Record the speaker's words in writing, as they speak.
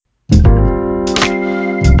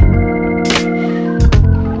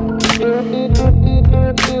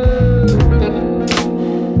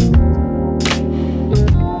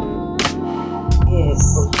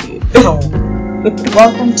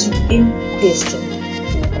Welcome to InQueerstion,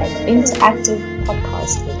 an interactive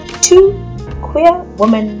podcast with two queer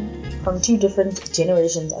women from two different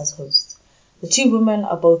generations as hosts. The two women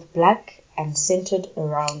are both black and centered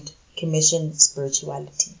around commission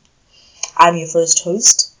spirituality. I'm your first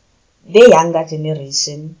host, the younger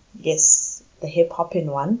generation, yes, the hip-hopping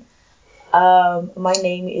one. My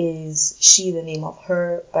name is she, the name of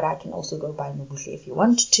her, but I can also go by Nobuhle if you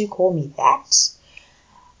want to call me that.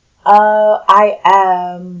 I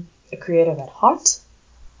am a creative at heart.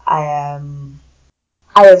 I am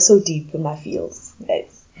so deep in my fields.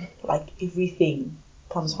 It's like everything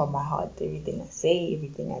comes from my heart. Everything I say,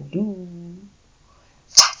 everything I do.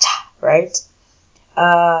 Right?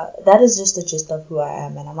 That is just the gist of who I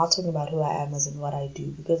am. And I'm not talking about who I am as in what I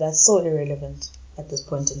do, because that's so irrelevant at this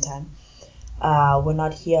point in time. We're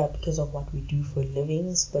not here because of what we do for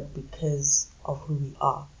livings, but because of who we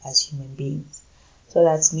are as human beings. So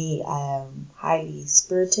that's me. I am highly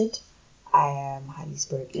spirited. I am highly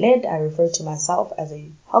spirit-led. I refer to myself as a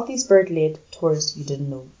healthy spirit-led Taurus you didn't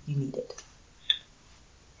know you needed.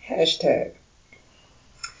 Hashtag.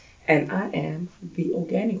 And I am the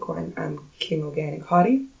organic one. I'm King Organic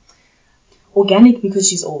Hottie. Organic because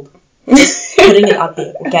she's old. Just putting it out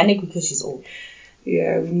there. Organic because she's old.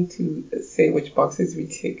 Yeah, we need to say which boxes we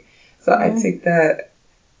tick. So I tick the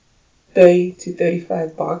 30 to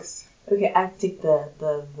 35 box. Okay, I tick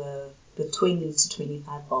the 20 to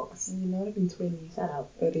 25 box. You might have been 20. Shut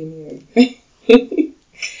up. But anyway.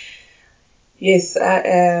 Yes, I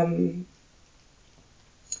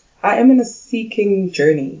am in a seeking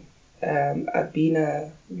journey. I've been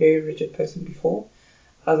a very rigid person before.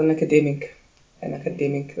 I was an academic.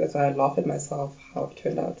 That's why I laugh at myself, how it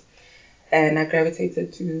turned out. And I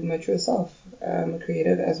gravitated to my true self. I'm a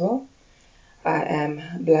creative as well. I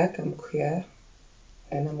am black, I'm queer,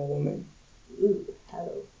 and I'm a woman. Ooh,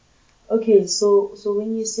 hello. Okay, so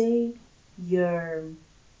when you say you're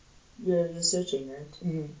searching, right?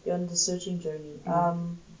 Mm-hmm. You're on the searching journey.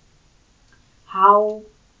 Mm-hmm. How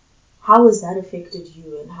has that affected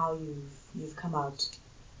you and how you've come out?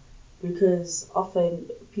 Because often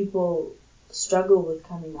people struggle with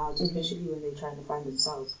coming out, especially when they're trying to find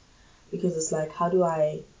themselves. Because it's like, how do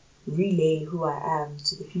I relay who I am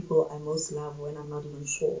to the people I most love when I'm not even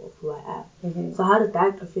sure of who I am? Mm-hmm. So how did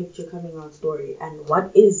that affect your coming out story? And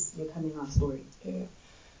what is your coming out story? Yeah.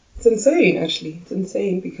 It's insane, actually. It's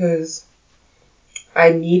insane because I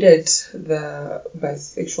needed the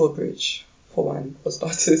bisexual bridge, for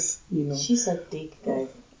starters, you know. She's a dick guy.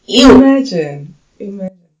 Imagine.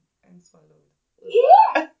 And swallowed.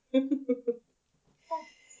 Yeah!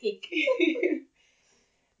 Sick.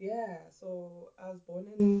 Yeah, so I was born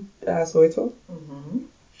in Soweto. Mm-hmm.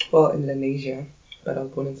 Well, in Lenasia, but I was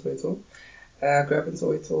born in Soweto. I grew up in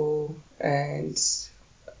Soweto, and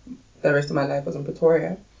the rest of my life was in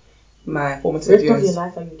Pretoria. My formative years. The rest of your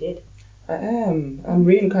life, are you dead? I am. I'm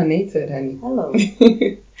reincarnated, honey. Hello.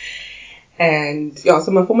 And yeah, so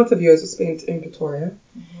my formative years were spent in Pretoria.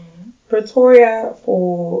 Mm-hmm. Pretoria,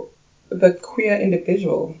 for the queer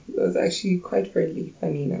individual, was actually quite friendly,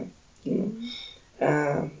 funny enough, you know.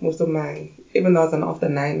 Most of even though I was an after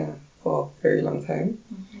niner for a very long time,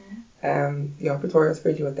 Pretoria was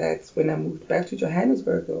friendly with that. When I moved back to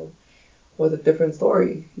Johannesburg, though, was a different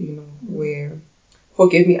story, you know, where,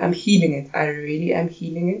 forgive me, I'm healing it. I really am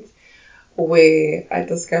healing it. Where I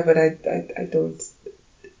discovered I don't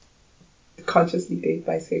consciously date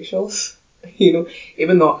bisexuals, you know,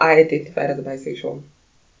 even though I identified as a bisexual.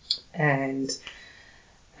 And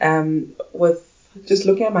with just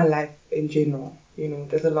looking at my life in general, you know,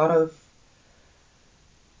 there's a lot of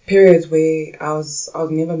periods where I was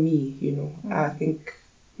never me, you know. I think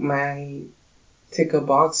my ticker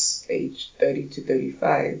box age 30 to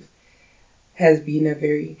 35 has been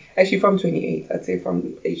actually from 28, I'd say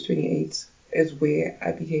from age 28 is where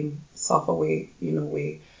I became self-aware, you know,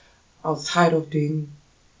 where I was tired of doing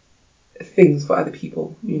things for other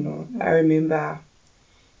people, you know. I remember,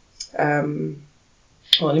 let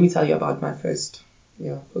me tell you about my first,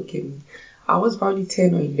 forgive me. I was probably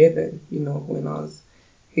 10 or 11, you know, when I was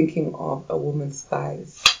thinking of a woman's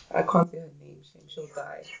thighs. I can't say her name, she'll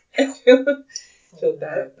die. She'll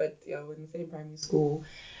die. But yeah, when I say in primary school,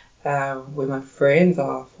 where my friends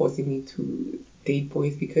are forcing me to date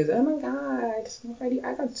boys because, oh my God,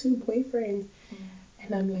 I got 2 boyfriends.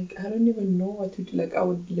 And I'm like, I don't even know what to do. Like, I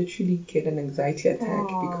would literally get an anxiety attack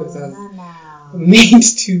because I was made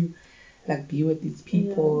to, like, be with these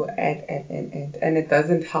people. And it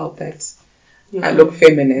doesn't help that I look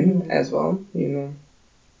feminine as well, you know.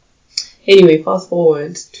 Anyway, fast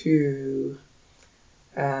forward to,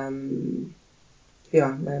 my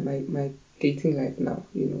dating life now,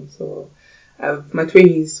 you know. So My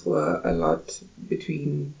 20s were a lot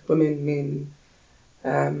between women, men.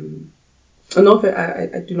 I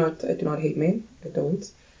do not hate men. I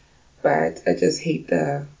don't. But I just hate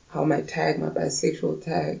how my bisexual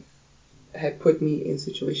tag, had put me in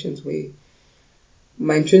situations where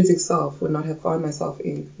my intrinsic self would not have found myself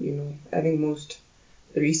in. I think most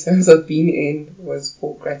threesomes I've been in was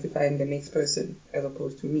for gratifying the next person as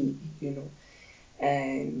opposed to me.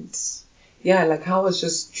 And yeah, like how I was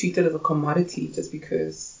just treated as a commodity just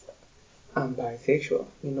because I'm bisexual.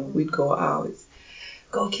 We'd go out,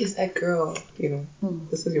 go kiss that girl.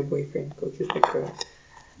 This is your boyfriend, go kiss that girl.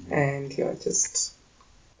 And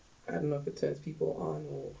I don't know if it turns people on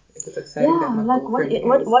or if it's exciting that my girlfriend is.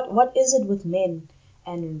 What is it with men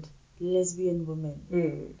and lesbian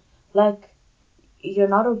women? Like, you're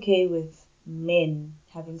not okay with men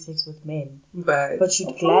having sex with men, but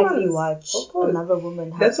you'd gladly watch another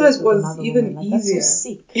woman have sex with another woman. Like, easier. That's so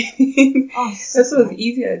sick. That's why it's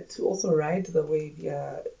easier to also ride the wave.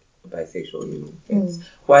 Yeah, bisexual.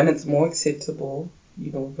 It's more acceptable.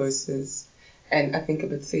 Versus, and I think a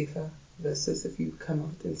bit safer versus if you come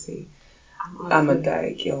out and say, I'm a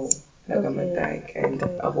dyke, I'm a dyke, and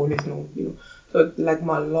I've always known. So like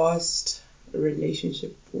my last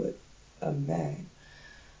relationship with a man,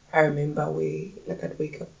 I remember I'd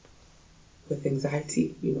wake up with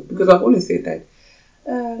anxiety, because I've always said that,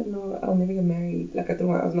 no, I'll never get married. Like, I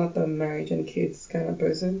was not the marriage and kids kind of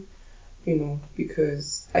person,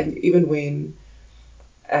 because even when,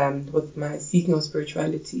 with my seeking of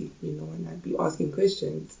spirituality, and I'd be asking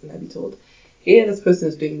questions and I'd be told, yeah, this person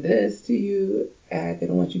is doing this to you and they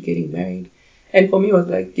don't want you getting married. And for me, it was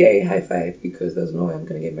like, yay, high five, because there's no way I'm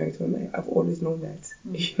going to get married to a man. I've always known that.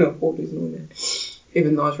 I've always known that.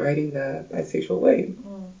 Even though I was riding the bisexual way.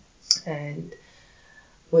 And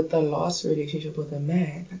with the last relationship with a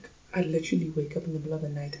man, like, I literally wake up in the middle of the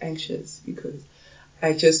night anxious because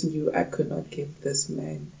I just knew I could not give this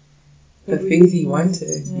man the things he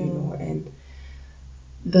wanted, and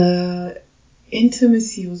the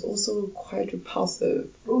intimacy was also quite repulsive.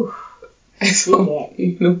 As well,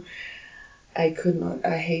 I could not.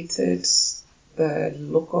 I hated the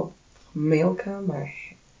look of male cam.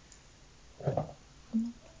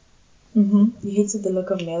 You hated the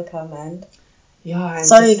look of male cam, and yeah.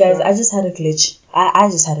 Sorry, guys. I just had a glitch. I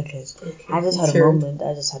just had a glitch. Okay, I just had a moment.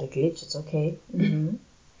 I just had a glitch. It's okay.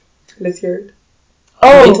 Let's hear it.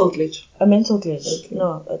 Oh, a mental glitch. A mental glitch. Okay.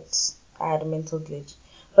 No, I had a mental glitch,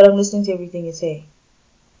 but I'm listening to everything you say.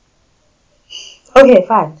 Okay,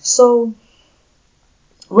 fine. So,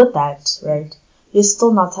 with that, right? You're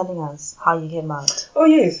still not telling us how you came out. Oh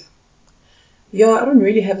yes. Yeah, I don't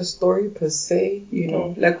really have a story per se,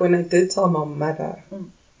 know. Like when I did tell my mother,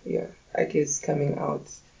 yeah, I guess coming out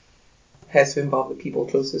has to involve the people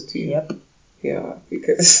closest to you. Yep. Yeah,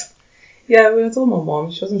 because, yeah, when I told my mom,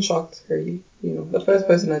 she wasn't shocked, really. The first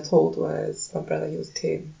person I told was my brother. He was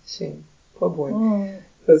 10. Shame. Poor boy.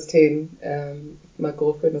 He was 10. My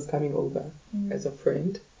girlfriend was coming over as a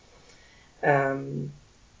friend.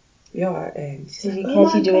 Yeah, and did he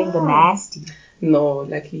catch you doing the nasty? No,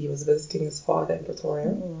 luckily he was visiting his father in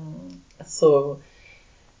Pretoria. So,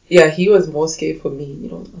 yeah, he was more scared for me.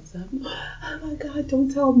 I was like, oh my God,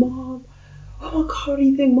 don't tell mom. Oh my God, what do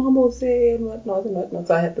you think mom will say? And whatnot and whatnot.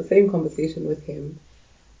 So I had the same conversation with him.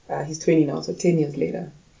 He's 20 now, so 10 years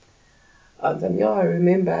later. And yeah, I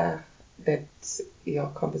remember that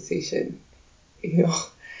conversation.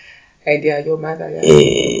 And yeah, your mother,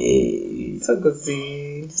 yeah. So good.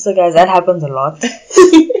 So guys, that happens a lot.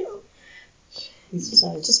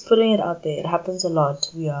 So just putting it out there, it happens a lot.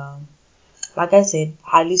 We are, like I said,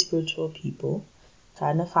 highly spiritual people,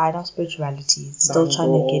 trying to find our spirituality, still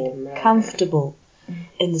trying to get comfortable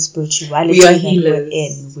in the spirituality we are that healers. we're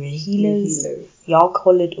in. We're healers. Y'all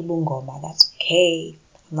call it ubungoma. That's okay.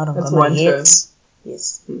 I'm not on That's Goma one yet. term.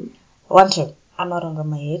 Yes. One term. I'm not on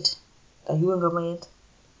Goma yet. Are you on Goma yet?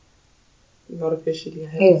 Not officially.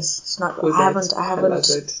 Yes. It's not. I haven't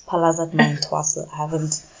palazat mine twice. I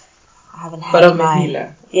haven't had. But I'm a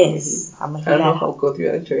healer. Yes, I'm a healer. I don't know if I'll go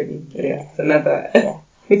through that journey. But yeah, it's another.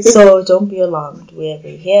 Yeah. So don't be alarmed. We're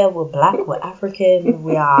here. We're black. We're African.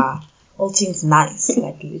 We are all things nice.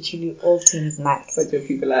 Like literally all things nice. But your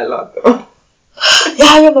people are a lot though.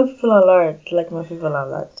 Yeah, my people are a lot. Like my people are a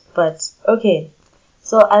lot. But okay.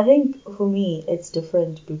 So I think for me it's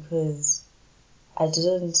different because I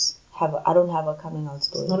don't have a coming out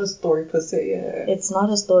story. It's not a story per se. Yeah. It's not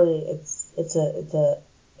a story. It's a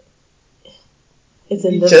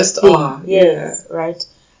you just thing. Are. Yes, yeah. Right.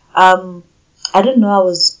 I didn't know I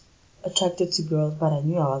was attracted to girls, but I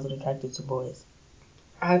knew I wasn't attracted to boys.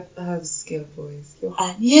 I have scared of boys.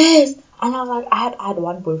 And yes, and I was like, I had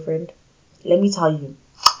one boyfriend, let me tell you,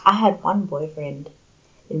 I had one boyfriend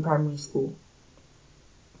in primary school.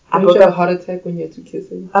 Did you have a heart attack when you had to kiss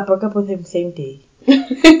him? I broke up with him same day.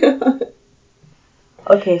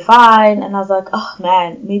 Okay, fine. And I was like, oh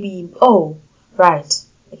man, maybe. Oh, right.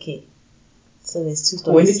 Okay. So there's two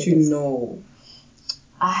stories. When did you know?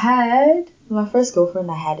 I had my first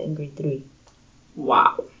girlfriend I had in grade 3.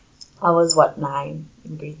 Wow. I was 9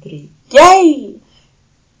 in grade 3. Yay!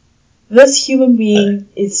 This human being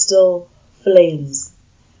is still flames.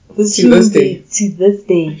 To this day. To this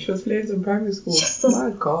day. She was flames in primary school. My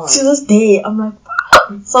God. To this day, I'm like,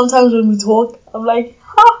 sometimes when we talk, I'm like,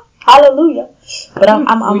 hallelujah. But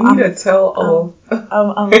we need to tell all.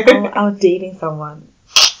 I'm dating someone.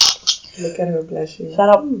 Look at her blushing. Shut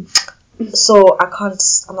up. So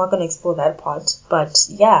I'm not gonna explore that part. But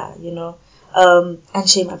yeah, you know. And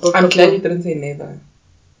shame I broke. I'm glad you didn't say never.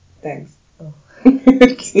 Thanks. Oh.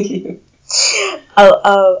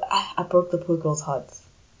 I broke the poor girl's heart.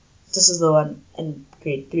 This is the one in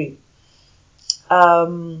grade 3.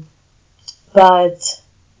 But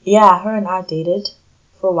yeah, her and I dated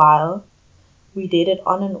for a while. We dated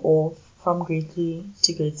on and off from grade 3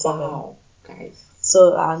 to grade 7. Wow, guys.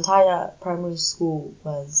 So our entire primary school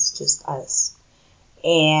was just us.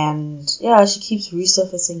 And yeah, she keeps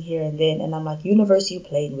resurfacing here and then, and I'm like, universe, you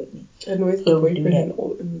playing with me. And where's the boyfriend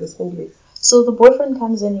in this whole mix? So the boyfriend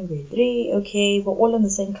comes in grade 3. Okay, we're all in the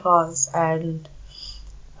same class, and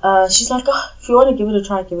she's like, oh, if you want to give it a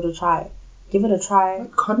try, give it a try. Give it a try.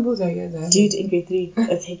 What combos are you guys having? Dude, in grade 3,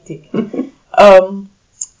 it's hectic.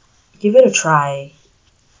 Give it a try.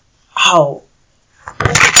 How?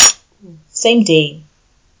 Same day.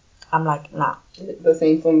 I'm like, nah. The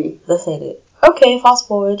same for me. This ain't it. Okay, fast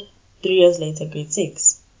forward. 3 years later, grade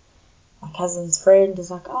 6. My cousin's friend is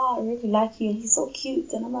like, oh, I really like you, and he's so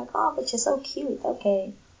cute. And I'm like, oh, but you're so cute.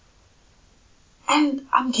 Okay. And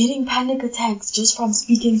I'm getting panic attacks just from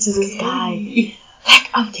speaking to this guy. Like,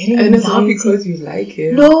 I'm getting anxiety. And it's not because you like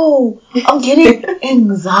him. No, I'm getting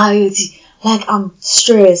anxiety. Like, I'm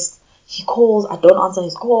stressed. He calls, I don't answer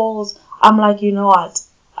his calls. I'm like, you know what?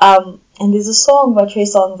 And there's a song by Trey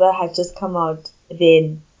Songz that had just come out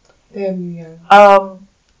then. Damn, yeah.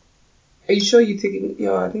 Are you sure you're taking?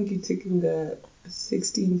 Yeah, I think you're taking the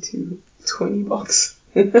 16 to 20 box.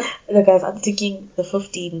 Look, guys, I'm taking the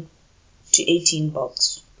 15 to 18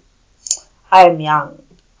 box. I am young.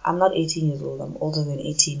 I'm not 18 years old. I'm older than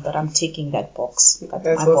 18, but I'm taking that box. That's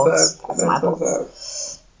my box. That's my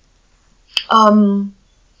box.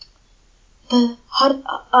 The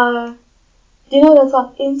hot. Do you know that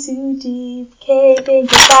song? In too deep, can't think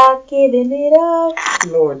about giving it up.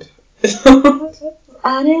 Lord.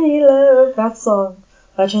 I really love that song.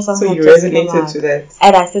 So you resonated to that.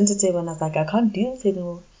 And I sent it to him and I was like, I can't do this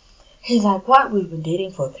anymore. He's like, what? We've been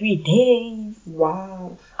dating for 3 days.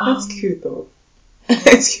 Wow. That's cute though.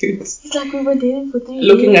 That's cute. He's like, we've been dating for 3 days.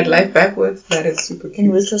 Looking at life backwards, that is super cute.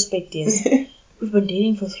 In retrospect, yes. We've been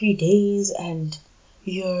dating for 3 days and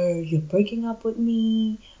you're breaking up with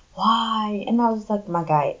me. Why? And I was like, my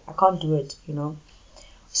guy, I can't do it, you know.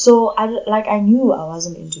 So I knew I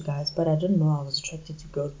wasn't into guys, but I didn't know I was attracted to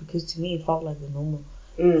girls, because to me it felt like the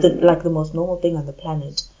most normal thing on the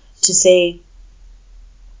planet to say,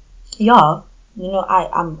 yeah, you know,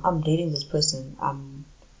 I'm dating this person.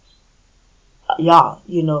 Yeah,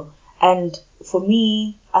 you know. And for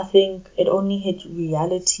me, I think it only hit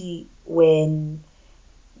reality when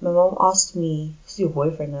my mom asked me, who's your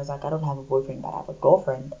boyfriend? And I was like, I don't have a boyfriend, but I have a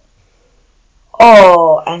girlfriend.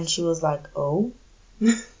 Oh, and she was like, oh.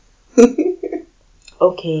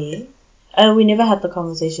 Okay. And we never had the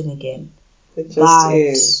conversation again. It just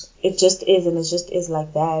is. It just is, and it just is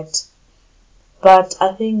like that. But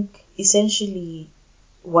I think essentially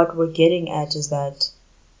what we're getting at is that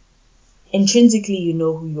intrinsically you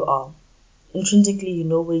know who you are. Intrinsically you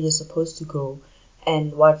know where you're supposed to go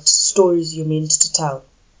and what stories you're meant to tell.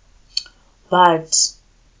 But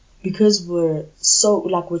because we're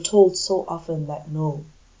told so often that no,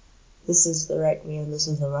 this is the right way and this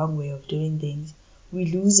is the wrong way of doing things, we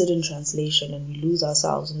lose it in translation and we lose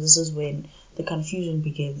ourselves, and this is when the confusion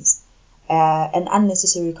begins. An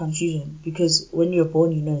unnecessary confusion, because when you're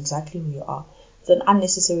born you know exactly who you are. It's an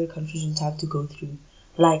unnecessary confusion to have to go through.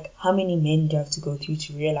 Like, how many men do you have to go through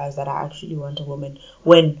to realize that I actually want a woman,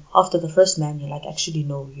 when after the first man you're like, actually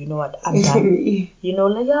no, you know what, I'm done. You know,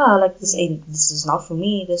 like, yeah, like this is not for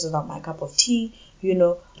me, this is not my cup of tea, you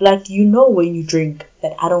know. Like, you know, when you drink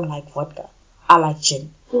that I don't like vodka, I like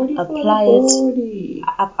gin. Apply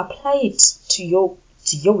it to your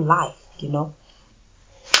life, you know.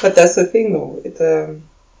 But that's the thing though, it's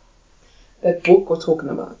that book we're talking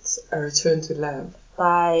about, A Return to Love,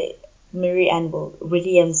 by Mary Ann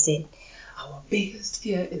Williamson. our biggest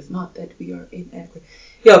fear is not that we are inadequate.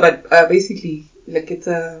 Yeah, but basically, like it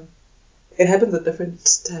happens at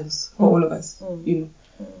different times for all of us, you know,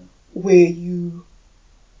 where you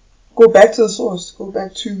go back to the source, go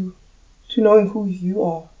back to knowing who you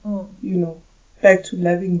are, you know, back to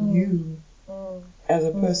loving you as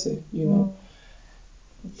a person, you know,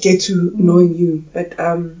 get to knowing you. But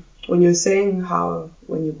when you're saying how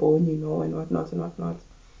when you're born, you know, and whatnot,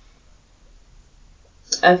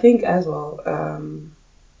 I think as well,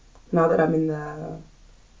 now that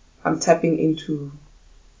I'm tapping into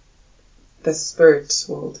the spirit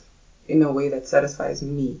world in a way that satisfies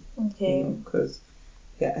me. Okay. You know, because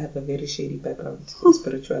I have a very shady background in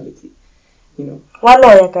spirituality. You know. One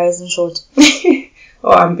lawyer, guys, in short.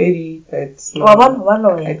 Oh, I'm very, but no, one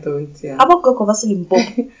lawyer. I don't. Yeah. How about go to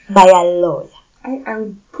Limpopo by a lawyer? I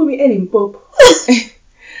would put me in Limpopo.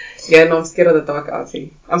 Yeah, no, I'm scared of the dark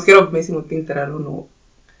outing. I'm scared of messing with things that I don't know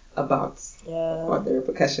about. Yeah. What the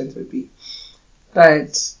repercussions would be.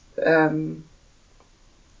 But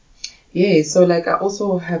yeah, so like I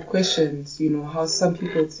also have questions, you know, how some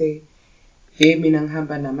people say, hey,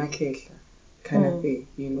 minanghamba namakehla, kind of thing,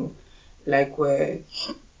 you know, like where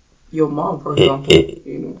your mom, for example,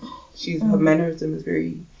 you know, her mannerism is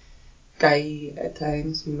very guy at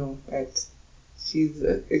times, you know, but she's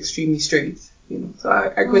extremely straight, you know, so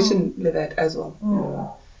I question that as well, you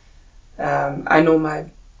know. I know my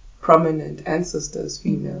prominent ancestors,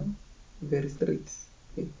 female, very straight,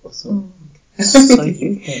 yeah, also. So you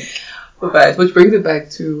think. But which brings it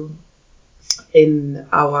back to in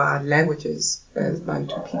our languages as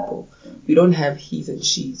Bantu people, we don't have he's and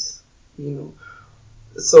she's, you know.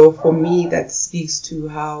 So for me, that speaks to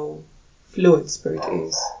how fluid spirit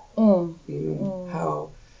is, you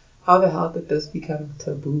know, how the hell did this become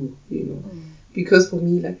taboo, you know? Because for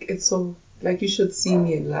me, like it's so like you should see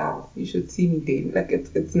me in love, you should see me dating, like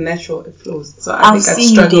it's natural, it flows. So I think I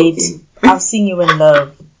struggle. I've seen you in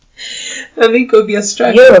love. I think it would be a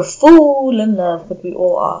struggle. You're a fool in love, but we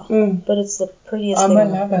all are. But it's the prettiest thing. I'm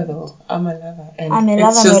a lover though. I'm a lover. And I'm a lover,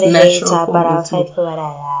 it's just not a natural hater, for but me I'll fight for what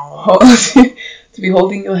I love. To be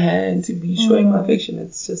holding your hand, to be showing my affection,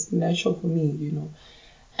 it's just natural for me, you know.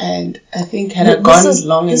 And I think had I gone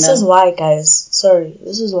long enough... This is why, guys,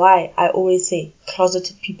 this is why I always say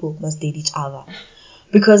closeted people must date each other.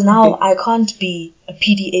 Because now I can't be a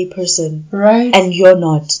PDA person, right? And you're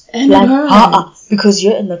not. And like, because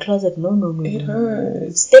you're in the closet. No. It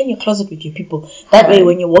hurts. Stay in your closet with your people. That way,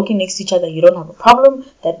 when you're walking next to each other, you don't have a problem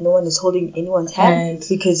that no one is holding anyone's hand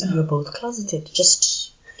because you're both closeted.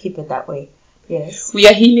 Just keep it that way. Yes. We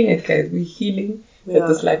are healing it, guys. We're healing the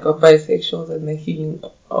dislike of bisexuals and the healing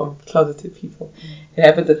of closeted people. It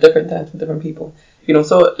happens at different times with different people. You know,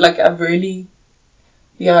 so like I've really...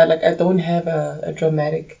 Yeah, like I don't have a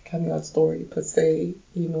dramatic coming out story per se,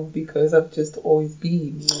 you know, because I've just always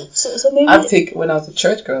been. You know. So maybe when I was a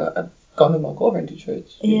church girl, I've gone with my girlfriend to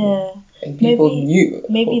church. You know, and people knew.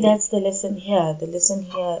 Maybe that's the lesson here. The lesson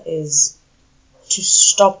here is to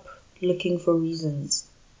stop looking for reasons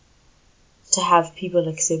to have people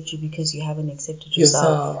accept you because you haven't accepted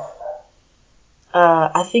yourself.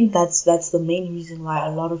 I think that's the main reason why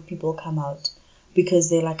a lot of people come out. Because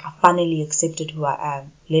they're like, I finally accepted who I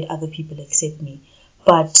am. Let other people accept me.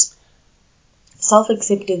 But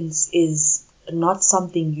self-acceptance is not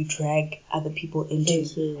something you drag other people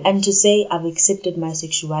into. And to say, I've accepted my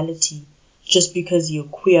sexuality just because you're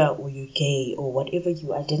queer or you're gay or whatever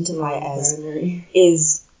you identify as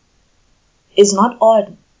is not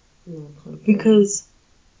odd. Because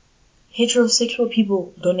heterosexual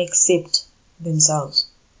people don't accept themselves.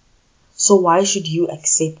 So why should you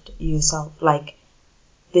accept yourself? Like,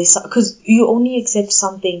 because you only accept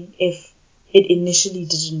something if it initially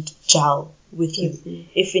didn't gel with you.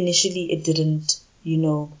 If initially it didn't, you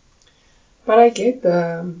know. But I get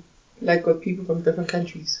like with people from different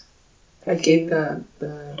countries. I get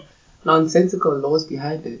the nonsensical laws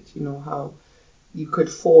behind it. You know, how you could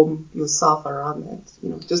form yourself around that.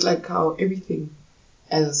 You know, just like how everything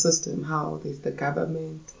as a system, how there's the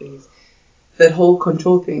government, there's that whole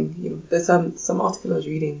control thing, you know, there's some article I was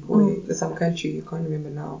reading where there's some country, I can't remember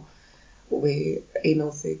now, where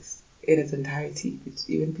anal sex in its entirety,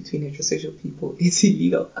 even between heterosexual people, is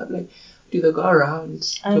illegal. I'm like, do they go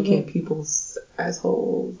around looking at people's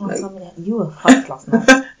assholes? Like, you were fucked last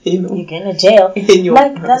night. You know, you're going to jail.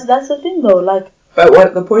 Like that's the thing though. Like, but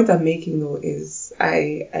what the point I'm making though is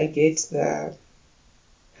I get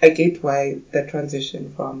why the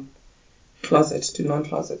transition from closet to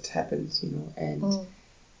non-closet happens, you know,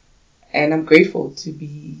 and I'm grateful to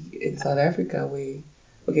be in South Africa where,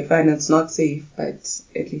 okay, fine, it's not safe, but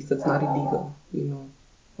at least it's not illegal, you know.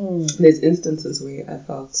 There's instances where I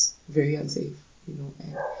felt very unsafe,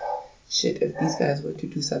 and shit, if these guys were to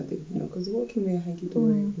do something, because they're walking there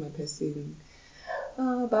hanky-dory with my person,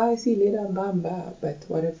 bye, see you later, bam, bam. But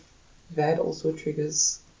what if that also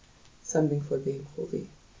triggers something for them,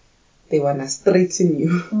 they want to straighten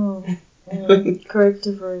you.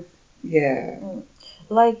 Corrective rape. Yeah.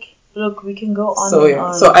 Like, look, we can go on so and yeah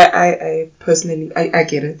on. so I personally I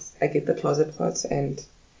get it. I get the closet part,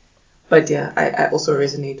 but yeah, I also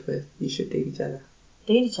resonate with you should date each other.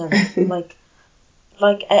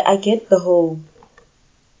 Like I get the whole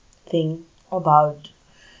thing about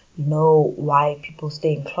why people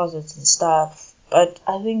stay in closets and stuff, but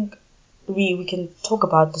I think we can talk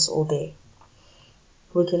about this all day.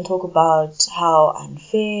 We can talk about how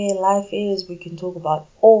unfair life is. We can talk about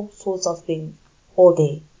all sorts of things all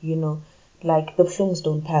day, like the films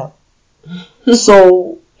don't tell.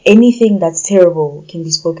 So anything that's terrible can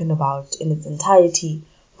be spoken about in its entirety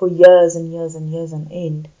for years and years and years on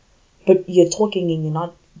end. But you're talking and you're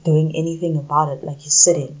not doing anything about it. Like, you're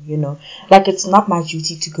sitting, Like, it's not my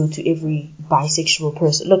duty to go to every bisexual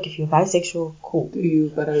person. Look, if you're bisexual, cool. Do you,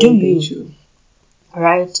 but I don't date you.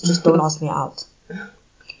 Alright? Just don't ask me out.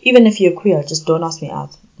 Even if you're queer, just don't ask me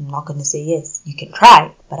out. I'm not going to say yes. You can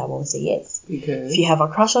try, but I won't say yes. Because if you have a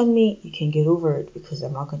crush on me, you can get over it, because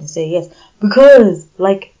I'm not going to say yes. Because,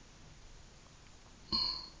 like,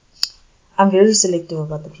 I'm very selective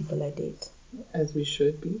about the people I date. As we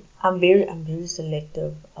should be. I'm very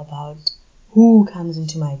selective about who comes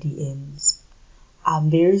into my DMs. I'm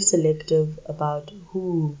very selective about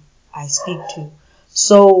who I speak to.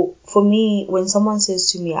 So, for me, when someone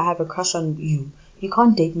says to me, I have a crush on you, you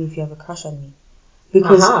can't date me if you have a crush on me.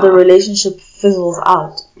 Because the relationship fizzles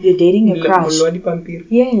out. You're dating a crush.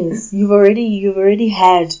 Yes, you've already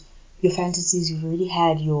had your fantasies, you've already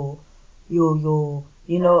had your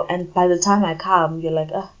and by the time I come, you're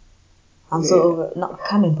like, I'm so over. Not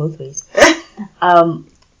coming both ways.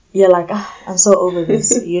 You're like, I'm so over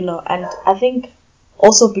this, and I think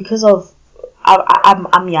also because of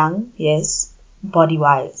I'm young, yes, body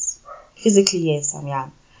wise, physically yes, I'm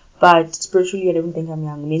young, but spiritually I don't think I'm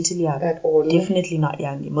young. Mentally I'm definitely not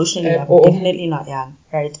young. Emotionally I'm definitely not young,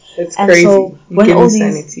 right? It's and crazy. So when all these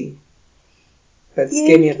sanity, but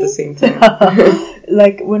skinny at the same time.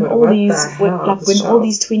 Like when all these when all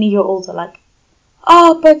these 20-year-olds are like,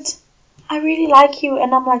 but I really like you,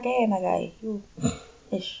 and I'm like, hey, my guy, you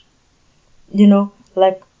ish,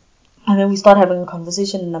 like, and then we start having a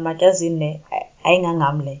conversation, and I'm like, as in there,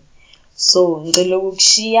 so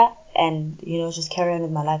and just carry on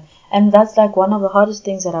with my life. And that's like one of the hardest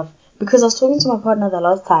things that because I was talking to my partner the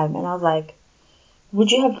last time, and I was like,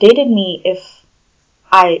 would you have dated me if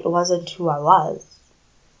I wasn't who I was?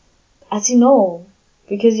 I said no,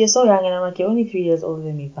 because you're so young, and I'm like, you're only 3 years older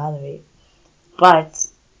than me, by the way. But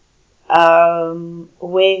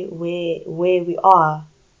where we are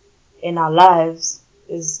in our lives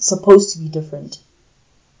is supposed to be different,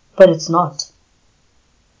 but it's not.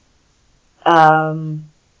 A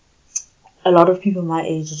lot of people my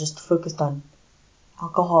age are just focused on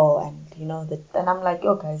alcohol, and and I'm like,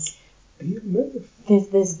 yo guys,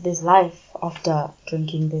 there's life after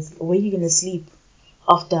drinking. There's where you're gonna sleep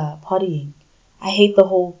after partying. I hate the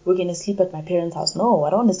whole we're gonna sleep at my parents' house. No, I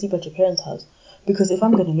don't want to sleep at your parents' house, because if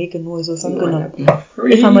I'm gonna make a noise, or if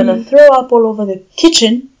I'm gonna throw up all over the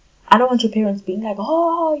kitchen, I don't want your parents being like,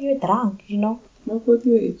 oh, you're drunk, Not with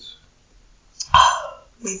your age.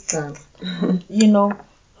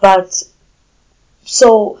 But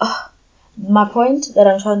so my point that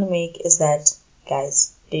I'm trying to make is that,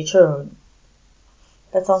 guys, date your own.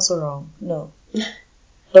 That sounds so wrong. No.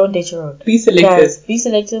 Don't date your own. Be selective. Guys, be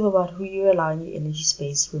selective about who you allow in your energy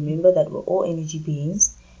space. Remember that we're all energy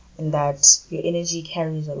beings, and that your energy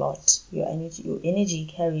carries a lot. Your energy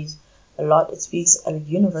carries a lot. It speaks a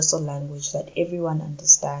universal language that everyone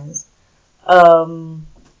understands.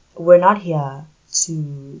 We're not here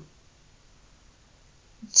to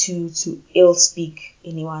ill speak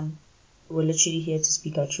anyone. We're literally here to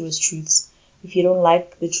speak our truest truths. If you don't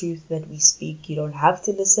like the truth that we speak, you don't have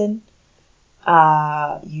to listen.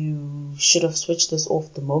 You should have switched this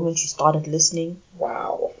off the moment you started listening.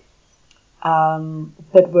 Wow.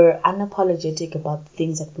 But we're unapologetic about the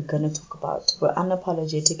things that we're going to talk about. We're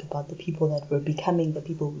unapologetic about the people that we're becoming, the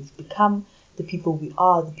people we've become, the people we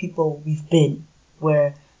are, the people we've been.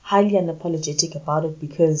 We're highly unapologetic about it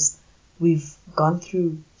because we've gone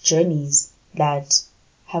through journeys that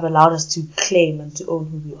have allowed us to claim and to own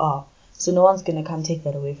who we are. So no one's going to come take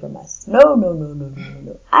that away from us. No.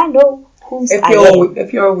 I know who I am.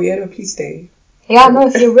 If you're a weirdo, please stay. Yeah, no,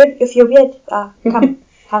 if you're weird,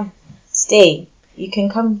 come, stay, You can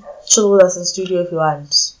come chill with us in studio if you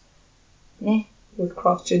want. Nah. With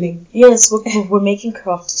craft ginning. Yes, we're making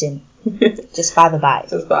craft gin. Just by the by.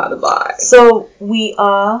 Just by the by. So we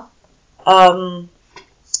are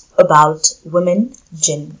about women,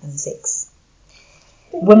 gin, and sex.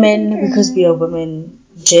 Women because we are women,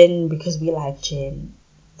 gin because we like gin.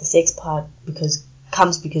 The sex part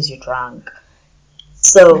comes because you're drunk.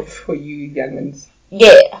 So for you youngins.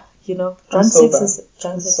 Yeah, drunk sex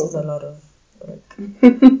is a lot of work.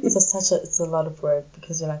 It's a lot of work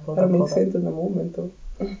because you're like, that makes sense in the moment though.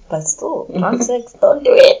 But still, drunk sex, don't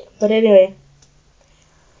do it. But anyway.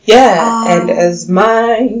 Yeah, and as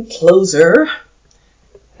my closer,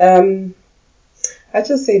 I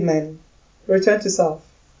just say, man, return to self.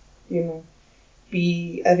 I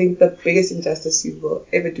think the biggest injustice you will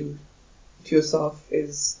ever do to yourself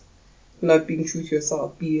is not being true to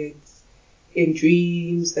yourself, be it in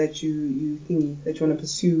dreams that you want to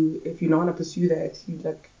pursue. If you don't want to pursue that, you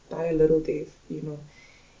die a little death,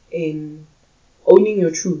 in owning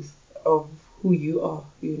your truth of who you are,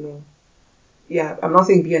 Yeah, I'm not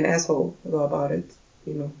saying be an asshole about it,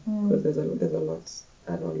 because there's a lot,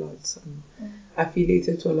 I know lots.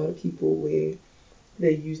 Affiliated to a lot of people where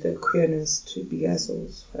they use their queerness to be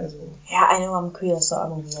assholes as well. Yeah, I know I'm queer, so I'm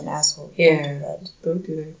gonna be an asshole. Yeah, don't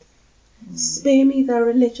do that. Spare me the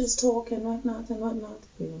religious talk and whatnot.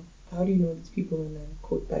 How do you know these people and then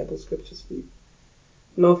quote Bible scriptures for you?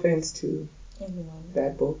 No offense to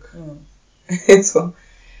that book. So,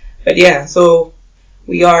 but yeah, so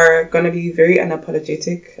we are gonna be very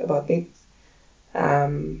unapologetic about things.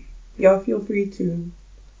 Y'all feel free to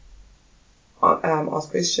ask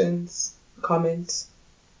questions, comment.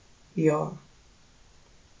 Yeah.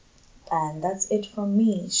 And that's it from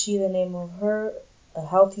me. She, the name of her, a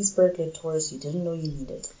healthy spirit-led Taurus you didn't know you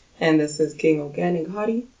needed. And this is King Organic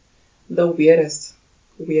Hottie, the weirdest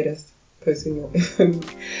person you'll ever meet.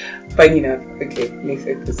 Funny enough. Okay, next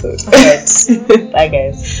episode. Alright. Bye,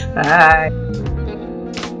 guys. Bye.